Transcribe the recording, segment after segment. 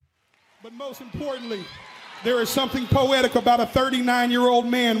But most importantly, there is something poetic about a 39-year-old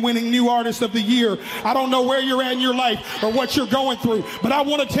man winning New Artist of the Year. I don't know where you're at in your life or what you're going through, but I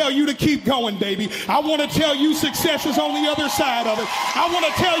want to tell you to keep going, baby. I want to tell you success is on the other side of it. I want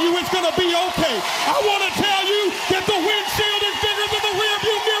to tell you it's going to be okay. I want to tell you that the windshield is bigger than the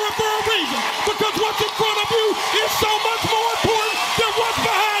rearview mirror for a reason, because what's in front of you is so much more important than what's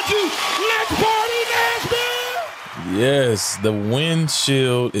behind you. Let's party, Nashville! Yes, the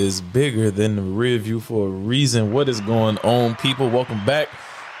windshield is bigger than the rear view for a reason. What is going on, people? Welcome back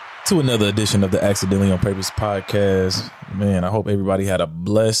to another edition of the Accidentally on Purpose podcast. Man, I hope everybody had a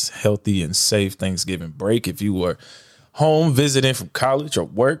blessed, healthy, and safe Thanksgiving break. If you were home visiting from college or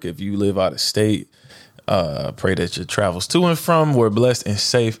work, if you live out of state, pray that your travels to and from were blessed and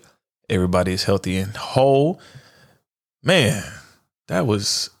safe. Everybody is healthy and whole. Man, that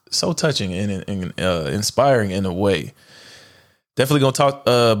was so touching and inspiring in a way. Definitely gonna talk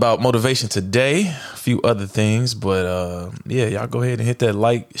about motivation today, a few other things, but yeah, y'all go ahead and hit that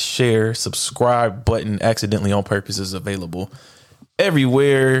like, share, subscribe button. Accidentally on Purpose is available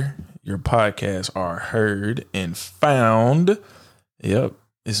everywhere your podcasts are heard and found. Yep,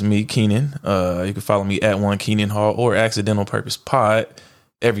 it's me, Keenan. You can follow me at one Keenan Hall or Accidental Purpose Pod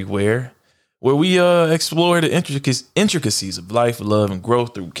everywhere, where we explore the intricacies of life, love, and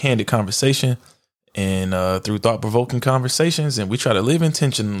growth through candid conversation and through thought-provoking conversations. And we try to live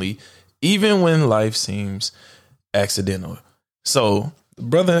intentionally, even when life seems accidental. So the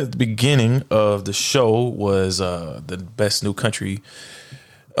brother at the beginning of the show was the best new country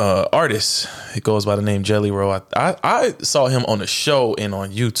artist. It goes by the name Jelly Roll. I saw him on the show and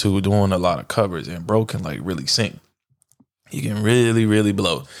on YouTube doing a lot of covers, and bro can like really sing. He can really, really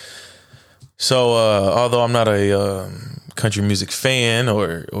blow. So, although I'm not a country music fan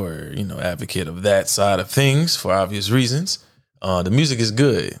or advocate of that side of things for obvious reasons, the music is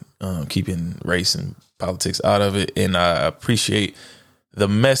good. Keeping race and politics out of it, and I appreciate the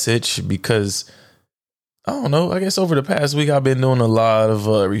message because I don't know. I guess over the past week I've been doing a lot of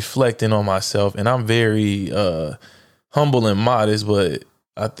reflecting on myself, and I'm very humble and modest, but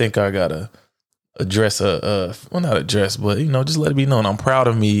I think I gotta address not address, but just let it be known I'm proud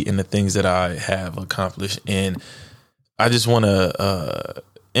of me and the things that I have accomplished, and I just want to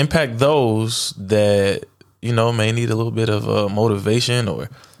impact those that may need a little bit of motivation or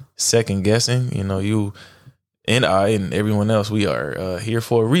second guessing. You and I and everyone else, we are here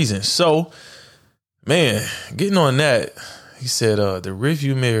for a reason. So, man, getting on that, he said the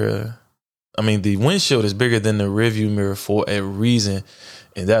windshield is bigger than the rearview mirror for a reason.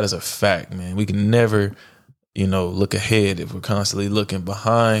 And that is a fact, man. We can never, look ahead if we're constantly looking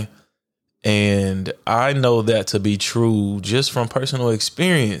behind. And I know that to be true just from personal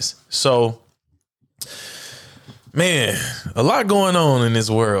experience. So, man, a lot going on in this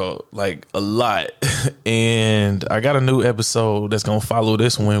world, like a lot. And I got a new episode that's going to follow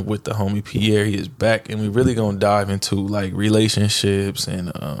this one with the homie Pierre. He is back, and we really going to dive into like relationships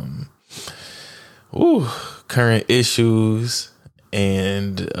and current issues.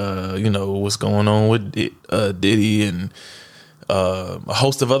 And, what's going on with Diddy and a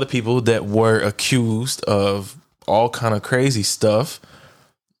host of other people that were accused of all kind of crazy stuff.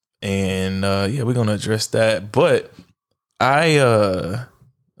 And, we're going to address that. But I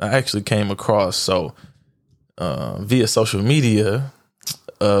actually came across, via social media,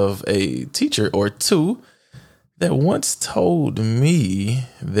 of a teacher or two that once told me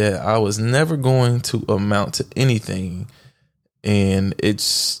that I was never going to amount to anything. And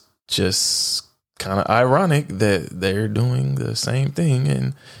it's just kind of ironic that they're doing the same thing.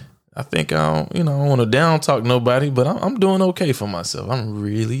 And I think I don't want to down talk nobody, but I'm doing okay for myself. I'm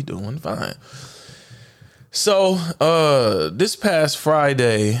really doing fine. So, this past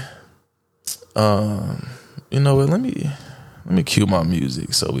Friday, let me cue my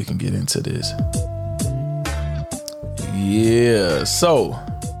music so we can get into this. Yeah. So,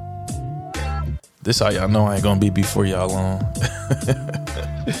 this how y'all know I ain't gonna be before y'all long.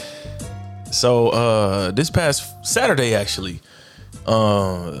 So this past Saturday, actually,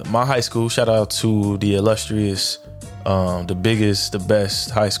 my high school, shout out to the illustrious, the biggest, the best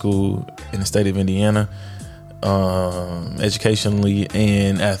high school in the state of Indiana, educationally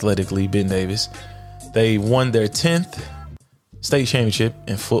and athletically, Ben Davis. They won their 10th state championship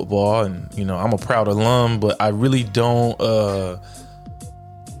in football, and I'm a proud alum, but I really don't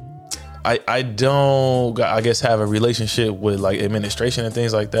I don't, I guess, have a relationship with like administration and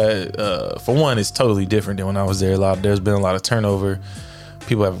things like that. For one, it's totally different than when I was there. There's been a lot of turnover.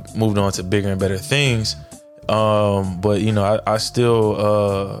 People have moved on to bigger and better things. But I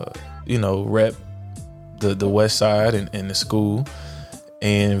still rep the West Side and the school.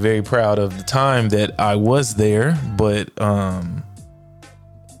 and very proud of the time that I was there. But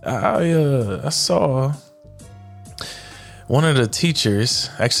I saw one of the teachers,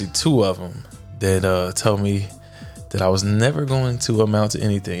 actually two of them, that told me that I was never going to amount to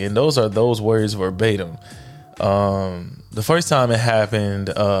anything. And those are those words verbatim. The first time it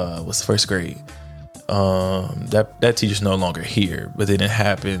happened was first grade. That teacher's no longer here, but then it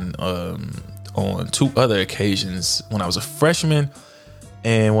happened on two other occasions, when I was a freshman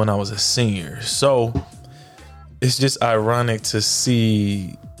and when I was a senior. So it's just ironic to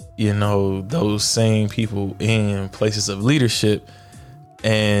see, you know, those same people in places of leadership.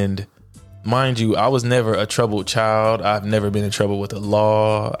 And mind you, I was never a troubled child. I've never been in trouble with the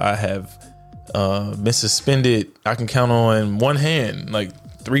law. I have been suspended. I can count on one hand, like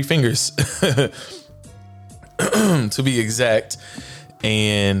 3 fingers to be exact.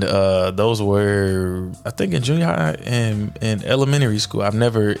 And those were, I think, in junior high and in elementary school. I've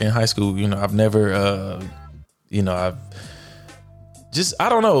never, in high school, you know, I've never, I've just, I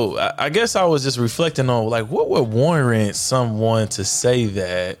don't know. I guess I was just reflecting on, like, what would warrant someone to say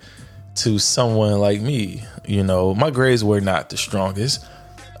that to someone like me? You know, my grades were not the strongest,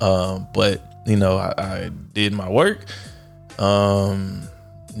 but, you know, I did my work.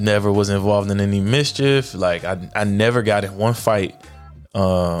 Never was involved in any mischief. Like, I never got in one fight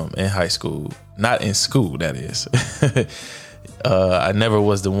in high school. Not in school, that is. I never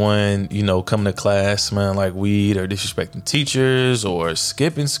was the one, you know, coming to class smelling like weed or disrespecting teachers or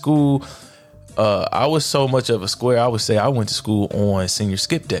skipping school. I was so much of a square. I would say I went to school on senior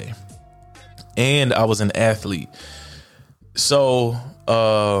skip day, and I was an athlete. So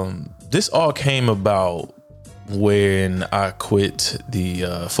this all came about when I quit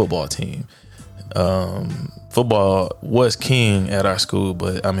the football team. Football was king at our school,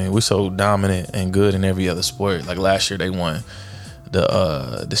 but I mean, we're so dominant and good in every other sport. Like last year, they won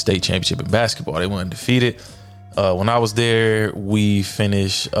the state championship in basketball. They went undefeated. When I was there, we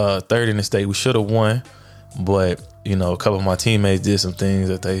finished third in the state. We should have won, but you know, a couple of my teammates did some things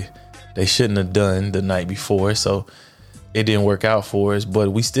that they shouldn't have done the night before, so it didn't work out for us.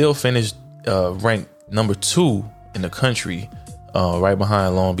 But we still finished ranked number 2 in the country, right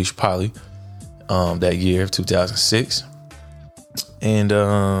behind Long Beach Poly. That year of 2006. And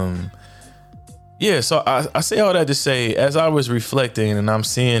so I say all that to say, as I was reflecting and I'm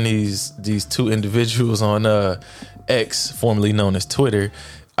seeing these two individuals on X, formerly known as Twitter,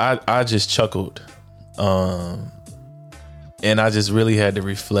 I just chuckled. And I just really had to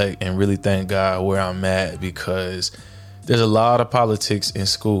reflect and really thank God where I'm at, because there's a lot of politics in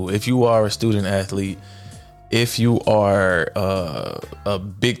school. If you are a student athlete, if you are a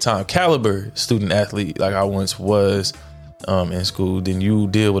big time caliber student athlete like I once was in school, then you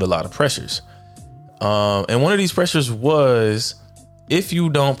deal with a lot of pressures. And one of these pressures was, if you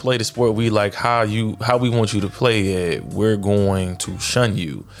don't play the sport we like, how we want you to play it, we're going to shun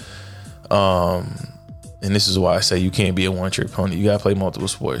you. And this is why I say you can't be a one-trick pony. You got to play multiple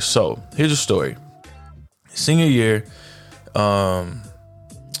sports. So here's a story. Senior year, going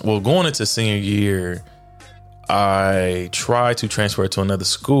into senior year, I tried to transfer to another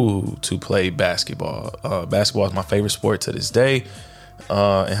school to play basketball. Basketball is my favorite sport to this day.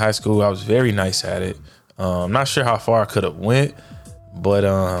 In high school, I was very nice at it. I'm not sure how far I could have went, but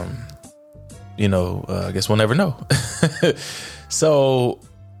I guess we'll never know. So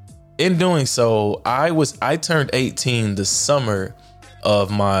in doing so, I turned 18 the summer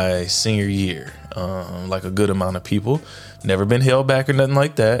of my senior year, like a good amount of people. Never been held back or nothing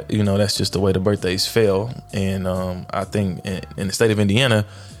like that. You know, that's just the way the birthdays fell. And I think in the state of Indiana,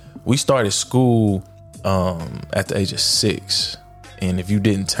 we started school at the age of 6. And if you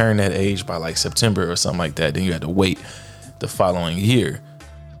didn't turn that age by like September or something like that, then you had to wait the following year.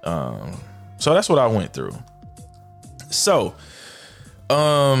 So that's what I went through. So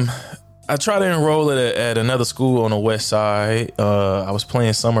I tried to enroll at another school on the west side. I was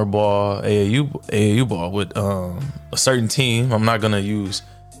playing summer ball, AAU ball with a certain team. I'm not going to use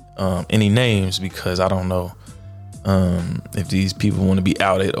any names because I don't know if these people want to be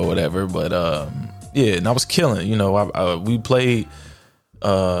outed or whatever. But and I was killing. You know, we played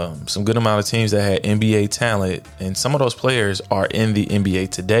some good amount of teams that had NBA talent, and some of those players are in the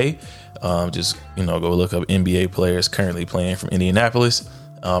NBA today. Just, you know, go look up NBA players currently playing from Indianapolis.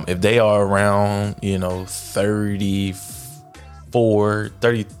 If they are around, you know, 33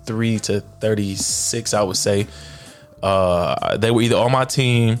 to 36, I would say, they were either on my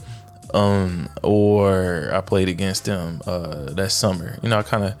team or I played against them that summer. You know, I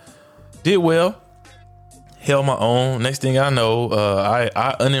kind of did well, held my own. Next thing I know,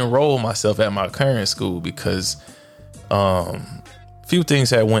 I unenrolled myself at my current school because few things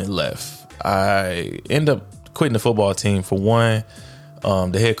had went left. I ended up quitting the football team. For one,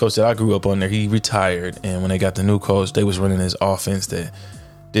 the head coach that I grew up under, he retired, and when they got the new coach, they was running this offense that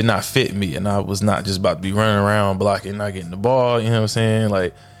did not fit me, and I was not just about to be running around blocking, not getting the ball. You know what I'm saying?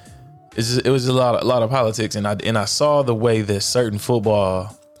 Like, it was a lot of politics, and I saw the way that certain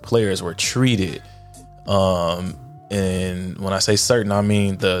football players were treated. And when I say certain, I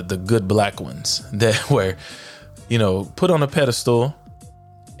mean the good black ones that were, put on a pedestal,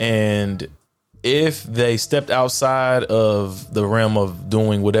 and if they stepped outside of the realm of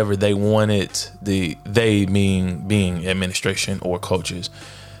doing whatever they wanted, they being administration or coaches,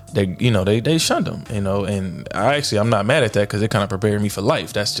 they shunned them, and I'm not mad at that, because it kind of prepared me for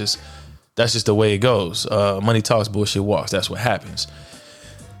life. That's just the way it goes. Money talks, bullshit walks. That's what happens.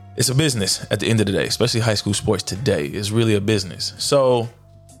 It's a business at the end of the day, especially high school sports today. It's really a business. So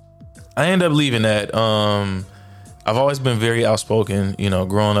I end up leaving that. I've always been very outspoken,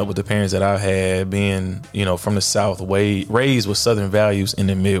 growing up with the parents that I've had, being, from the South, raised with Southern values in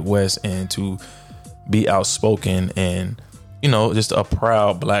the Midwest, and to be outspoken and, just a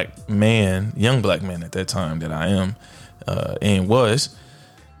proud black man, young black man at that time that I am, and was.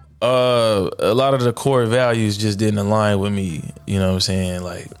 A lot of the core values just didn't align with me. You know what I'm saying?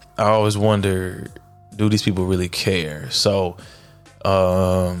 Like, I always wonder, do these people really care? So,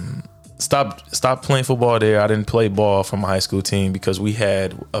 stop playing football there. I didn't play ball for my high school team because we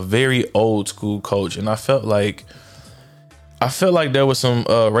had a very old school coach, and I felt like there was some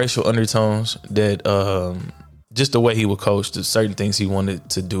racial undertones that just the way he would coach, the certain things he wanted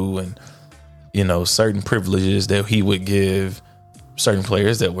to do, and certain privileges that he would give certain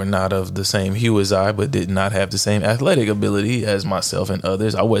players that were not of the same hue as I, but did not have the same athletic ability as myself and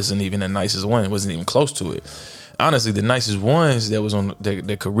others. I wasn't even the nicest one. Wasn't even close to it. Honestly, the nicest ones that was on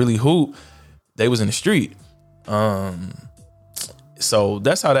that could really hoop, they was in the street. So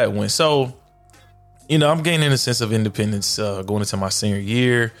that's how that went. So, I'm gaining a sense of independence going into my senior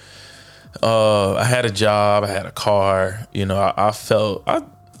year. I had a job. I had a car.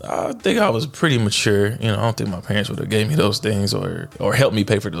 I think I was pretty mature. I don't think my parents would have gave me those things or helped me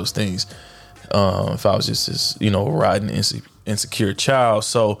pay for those things if I was just this, riding insecure child.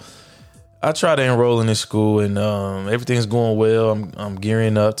 So I tried to enroll in this school, and everything's going well. I'm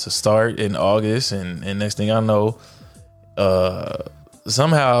gearing up to start in August, and next thing I know,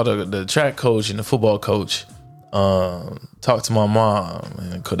 somehow the track coach and the football coach talked to my mom,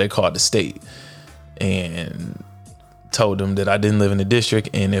 and they called the state and told them that I didn't live in the district,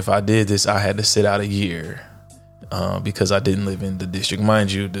 and if I did this, I had to sit out a year because I didn't live in the district. Mind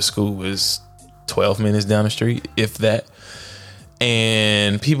you, the school was 12 minutes down the street, if that.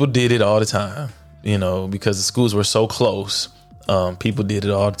 And people did it all the time, because the schools were so close. People did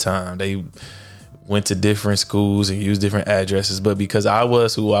it all the time. They went to different schools and used different addresses, but because I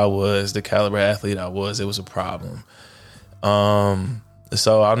was who I was, the caliber athlete I was, it was a problem.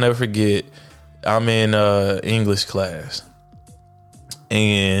 So I'll never forget, I'm in English class,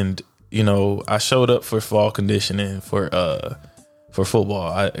 and I showed up for fall conditioning for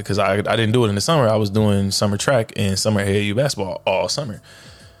football because I didn't do it in the summer. I was doing summer track and summer AAU basketball all summer.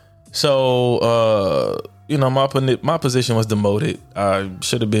 So my position was demoted. I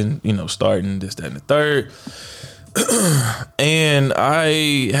should have been starting this, that, and the third. And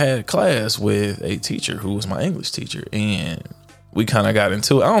I had class with a teacher who was my English teacher, and we kind of got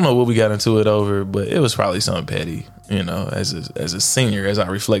into it. I don't know what we got into it over, but it was probably something petty, as a senior, as I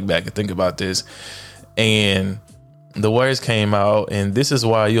reflect back and think about this. And the words came out, and this is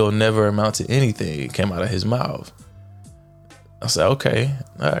why you'll never amount to anything. It came out of his mouth. I said, okay,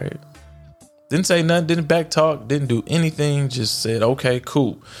 all right. Didn't say nothing, didn't back talk, didn't do anything, just said, okay,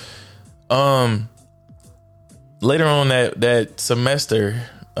 cool. Later on that semester,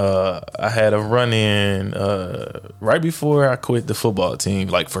 I had a run-in right before I quit the football team,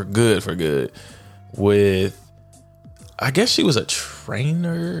 like for good, with, I guess she was a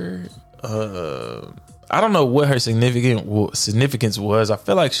trainer. I don't know what her significance was. I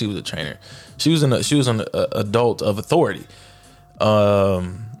feel like she was a trainer. She was an adult of authority.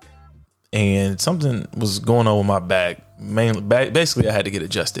 And something was going on with my back. Basically, I had to get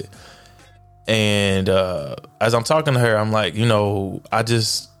adjusted. And as I'm talking to her, I'm like, I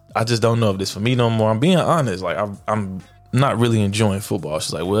just don't know if this for me no more. I'm being honest. Like, I'm not really enjoying football.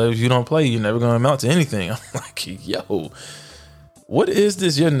 She's like, well, if you don't play, you're never going to amount to anything. I'm like, yo, what is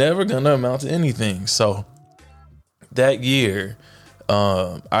this? You're never going to amount to anything. So that year,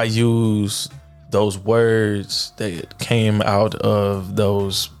 I used those words that came out of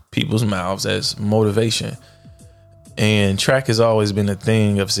those people's mouths as motivation. And track has always been a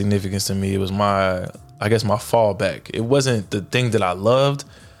thing of significance to me. It was my I guess, my fallback. It wasn't the thing that I loved,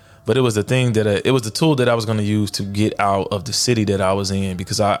 but it was the thing that it was the tool that I was going to use to get out of the city that I was in,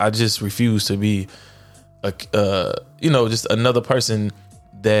 because I just refused to be just another person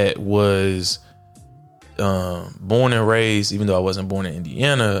that was born and raised, even though I wasn't born in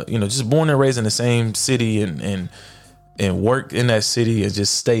Indiana, just born and raised in the same city and worked in that city and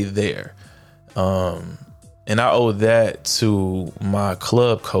just stay there. And I owe that to my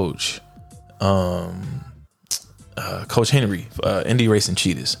club coach, Coach Henry, Indy Racing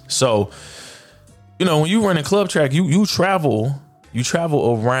Cheetahs. So, when you run a club track, you travel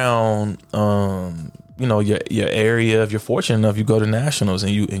around, your area. If you're fortunate enough, you go to nationals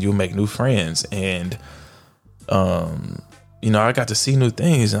and you make new friends. And, I got to see new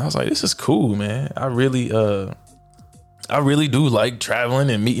things, and I was like, this is cool, man. I really do like traveling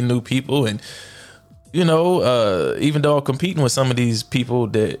and meeting new people. And, even though I'm competing with some of these people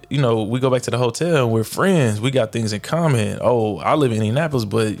that, we go back to the hotel and we're friends, we got things in common. Oh, I live in Indianapolis,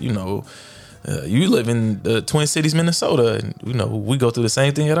 but, you live in the Twin Cities, Minnesota, and, we go through the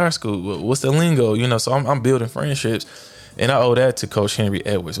same thing at our school. What's the lingo? So I'm building friendships, and I owe that to Coach Henry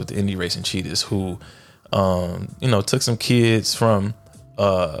Edwards with the Indy Racing Cheetahs, who, took some kids from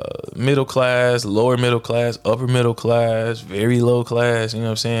middle class, lower middle class, upper middle class, very low class,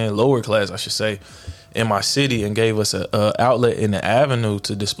 lower class, I should say, in my city, and gave us a outlet and an avenue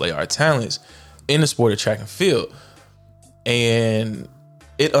to display our talents in the sport of track and field. And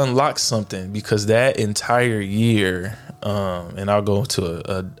it unlocked something, because that entire year, and I'll go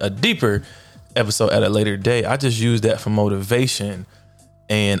into a deeper episode at a later day, I just used that for motivation.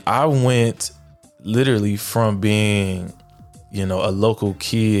 And I went literally from being, a local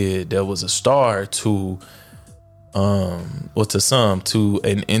kid that was a star to to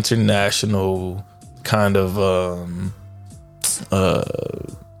an international kind of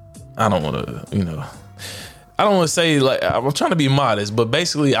I don't want to say, like, I'm trying to be modest, but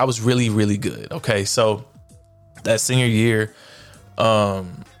basically I was really, really good. Okay, so that senior year,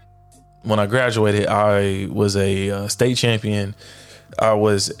 when I graduated, I was a state champion. I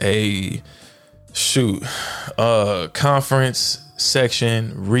was a conference,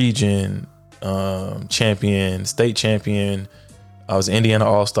 section, region champion, state champion. I was Indiana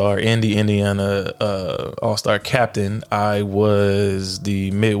All-Star, Indiana All-Star captain. I was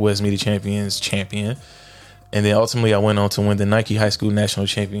the Midwest Media Champions champion. And then ultimately I went on to win the Nike High School National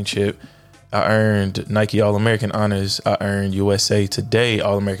Championship. I earned Nike All-American honors. I earned USA Today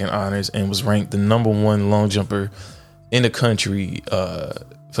All-American honors, and was ranked the #1 long jumper in the country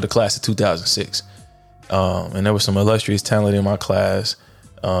for the class of 2006. And there was some illustrious talent in my class.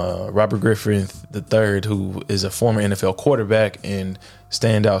 Robert Griffin III, who is a former NFL quarterback and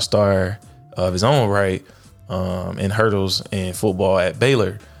standout star of his own right in hurdles and football at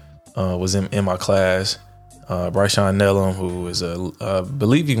Baylor, was in my class. Bryshon Nellam, who is I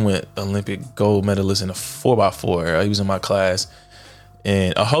believe he went Olympic gold medalist in a 4x4. He was in my class,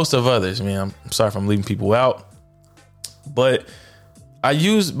 and a host of others. Man, I'm sorry if I'm leaving people out, but I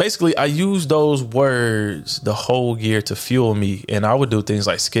used those words the whole year to fuel me, and I would do things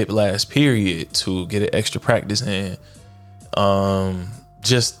like skip last period to get an extra practice in,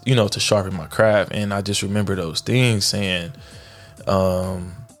 just to sharpen my craft. And I just remember those things, saying,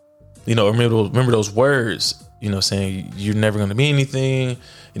 remember those words, saying you're never going to be anything,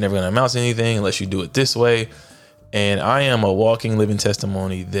 you're never going to amount to anything unless you do it this way. And I am a walking, living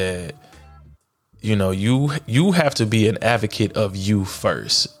testimony that, you have to be an advocate of you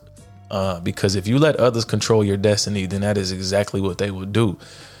first, because if you let others control your destiny, then that is exactly what they will do.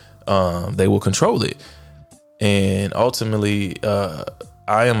 They will control it. And ultimately,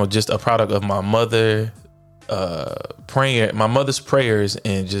 I am just a product of my mother's prayers,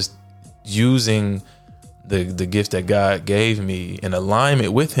 and just using the gift that God gave me in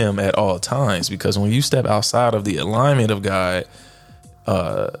alignment with him at all times. Because when you step outside of the alignment of God,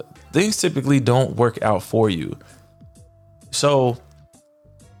 things typically don't work out for you. So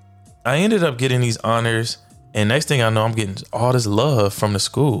I ended up getting these honors, and next thing I know, I'm getting all this love from the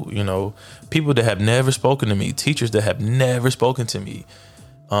school. People that have never spoken to me, teachers that have never spoken to me,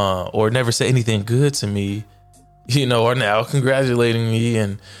 or never said anything good to me, are now congratulating me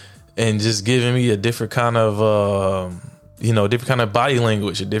and just giving me a different kind of different kind of body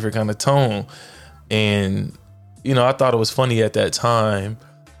language, a different kind of tone. And I thought it was funny at that time.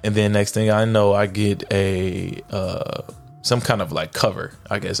 And then next thing I know, I get a some kind of like cover,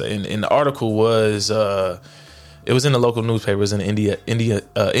 I guess. And the article was it was in the local newspaper. It was in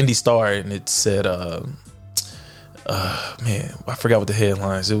Indy Star, and it said, man, I forgot what the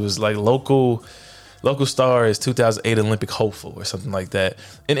headlines. It was like local Local star is 2008 Olympic hopeful or something like that.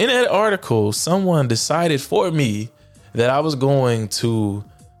 And in that article, someone decided for me that I was going to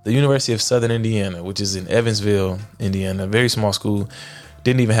the University of Southern Indiana, which is in Evansville, Indiana, a very small school.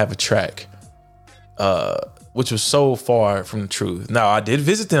 Didn't even have a track, which was so far from the truth. Now, I did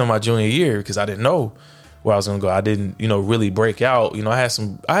visit them my junior year because I didn't know where I was going to go. I didn't, really break out. I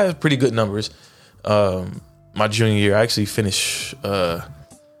had pretty good numbers. My junior year, I actually finished, I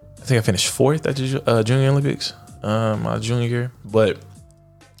think I finished fourth at the Junior Olympics, my junior year. But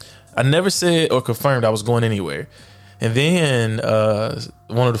I never said or confirmed I was going anywhere. And then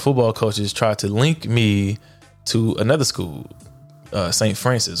one of the football coaches tried to link me to another school, St.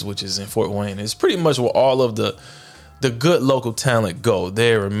 Francis, which is in Fort Wayne. It's pretty much where all of the good local talent go.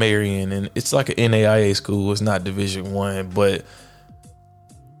 There or Marion, and it's like an NAIA school. It's not Division I, but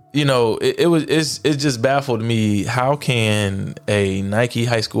it just baffled me. How can a Nike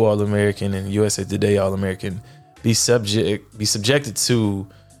High School All-American and USA Today All-American be subjected to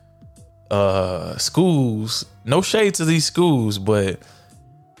schools? No shade to these schools, but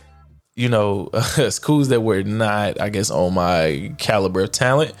schools that were not, I guess, on my caliber of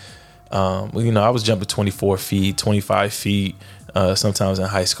talent. I was jumping 24 feet, 25 feet, sometimes in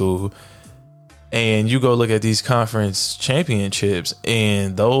high school. And you go look at these conference championships,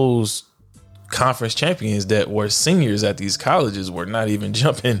 and those conference champions that were seniors at these colleges were not even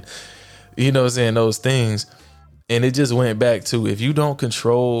jumping, those things. And it just went back to, if you're not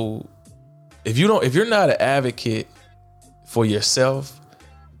an advocate for yourself,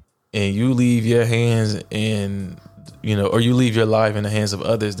 and you leave your hands in, or you leave your life in the hands of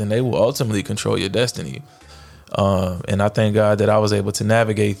others, then they will ultimately control your destiny. And I thank God that I was able to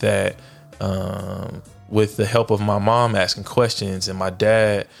navigate that with the help of my mom asking questions and my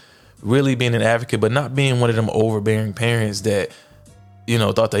dad really being an advocate, but not being one of them overbearing parents that,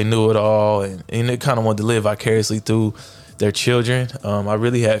 thought they knew it all and they kind of wanted to live vicariously through their children. I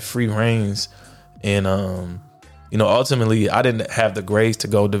really had free reins, and ultimately I didn't have the grades to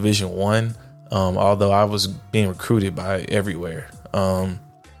go Division I, although I was being recruited by everywhere. So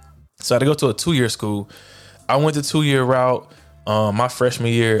I had to go to a 2-year school. I went the 2-year route. My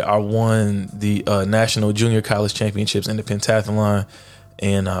freshman year, I won the National Junior College Championships in the pentathlon,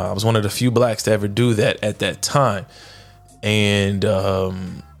 and I was one of the few blacks to ever do that at that time. And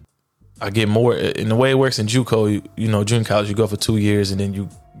I get more, in the way it works in JUCO, junior college, you go for 2 years and then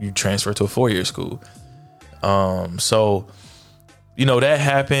you transfer to a 4-year school. So that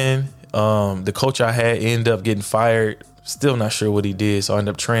happened. The coach I had ended up getting fired. Still not sure what he did. So I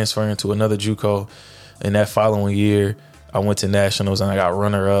ended up transferring to another JUCO. And that following year, I went to nationals and I got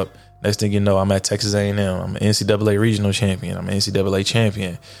runner up. Next thing you know, I'm at Texas A&M. I'm an NCAA regional champion. I'm an NCAA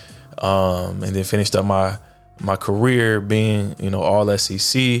champion. And then finished up my career being, all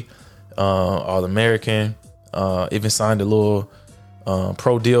SEC, all American, even signed a little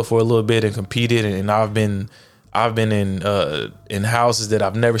pro deal for a little bit and competed. And I've been in houses that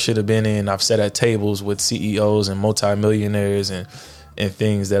I've never should have been in. I've sat at tables with CEOs and multimillionaires and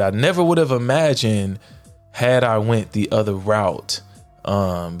things that I never would have imagined had I went the other route.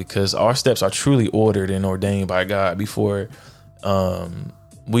 Because our steps are truly ordered and ordained by God before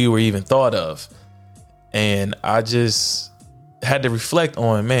we were even thought of. And I just had to reflect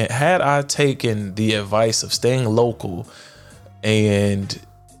on, man, had I taken the advice of staying local and,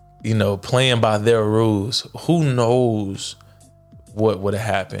 playing by their rules, who knows what would have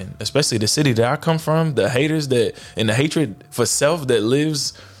happened, especially the city that I come from, the haters and the hatred for self that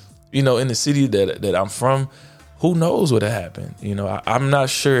lives, in the city that I'm from. Who knows what had happened? I'm not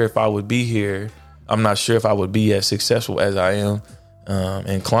sure if I would be here. I'm not sure if I would be as successful as I am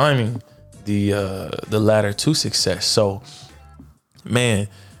and climbing the ladder to success. So, man,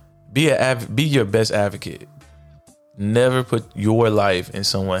 be your best advocate. Never put your life in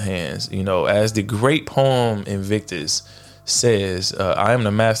someone's hands. As the great poem Invictus says, I am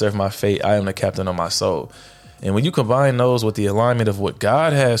the master of my fate. I am the captain of my soul. And when you combine those with the alignment of what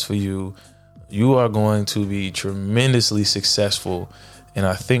God has for you, you are going to be tremendously successful. And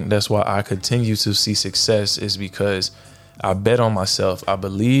I think that's why I continue to see success, is because I bet on myself. I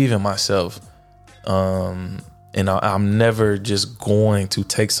believe in myself. And I'm never just going to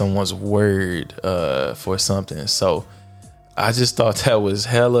take someone's word for something. So I just thought that was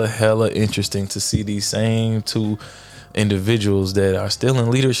hella interesting to see these same two individuals that are still in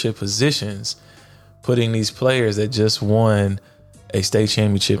leadership positions putting these players that just won a state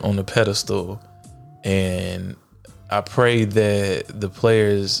championship on the pedestal. And I pray that the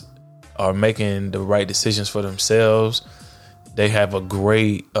players are making the right decisions for themselves. They have a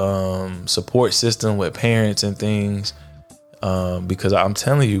great support system with parents and things, because I'm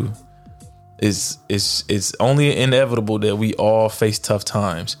telling you, it's only inevitable that we all face tough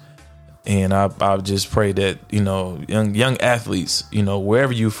times. And I just pray that, you know, young athletes, you know,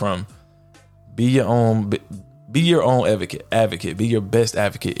 wherever you from, be your own advocate, be your best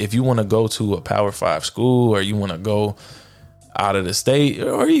advocate. If you want to go to a Power 5 school, or you want to go out of the state,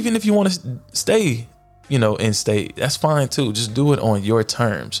 or even if you want to stay, you know, in state, that's fine too. Just do it on your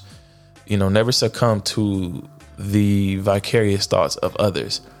terms. You know, never succumb to the vicarious thoughts of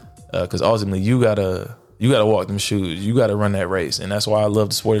others, because ultimately you gotta walk them shoes. You gotta run that race. And that's why I love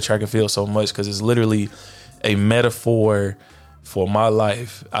the sport of track and field so much, because it's literally a metaphor for my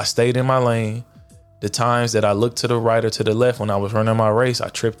life. I stayed in my lane. The times that I looked to the right or to the left when I was running my race, I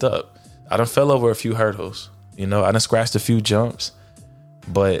tripped up. I done fell over a few hurdles. You know, I done scratched a few jumps.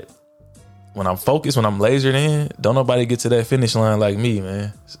 But when I'm focused, when I'm lasered in, don't nobody get to that finish line like me,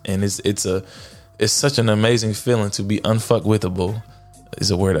 man. And it's such an amazing feeling to be unfuckwithable. Is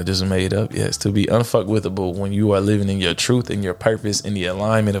a word I just made up. Yes, to be unfuckwithable when you are living in your truth and your purpose in the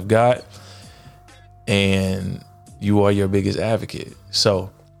alignment of God, and you are your biggest advocate. So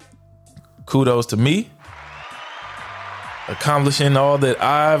kudos to me, accomplishing all that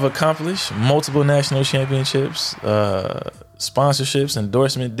I've accomplished, multiple national championships, sponsorships,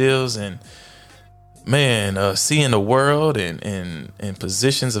 endorsement deals, and man, seeing the world and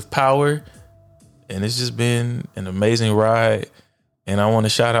positions of power. And it's just been an amazing ride. And I want to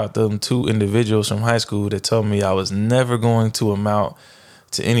shout out them 2 individuals from high school that told me I was never going to amount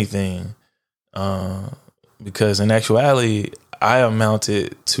to anything. Because in actuality, I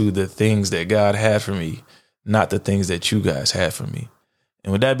amounted to the things that God had for me, not the things that you guys had for me.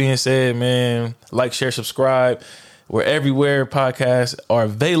 And with that being said, man, like, share, subscribe. We're everywhere podcasts are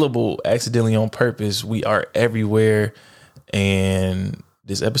available. Accidentally on Purpose. We are everywhere. And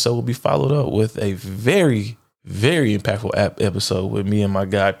this episode will be followed up with a very, very impactful episode with me and my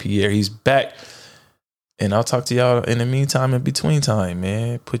guy, Pierre. He's back. And I'll talk to y'all in the meantime, in between time,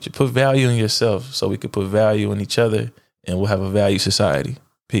 man. Put value in yourself so we can put value in each other, and we'll have a value society.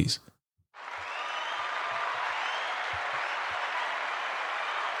 Peace.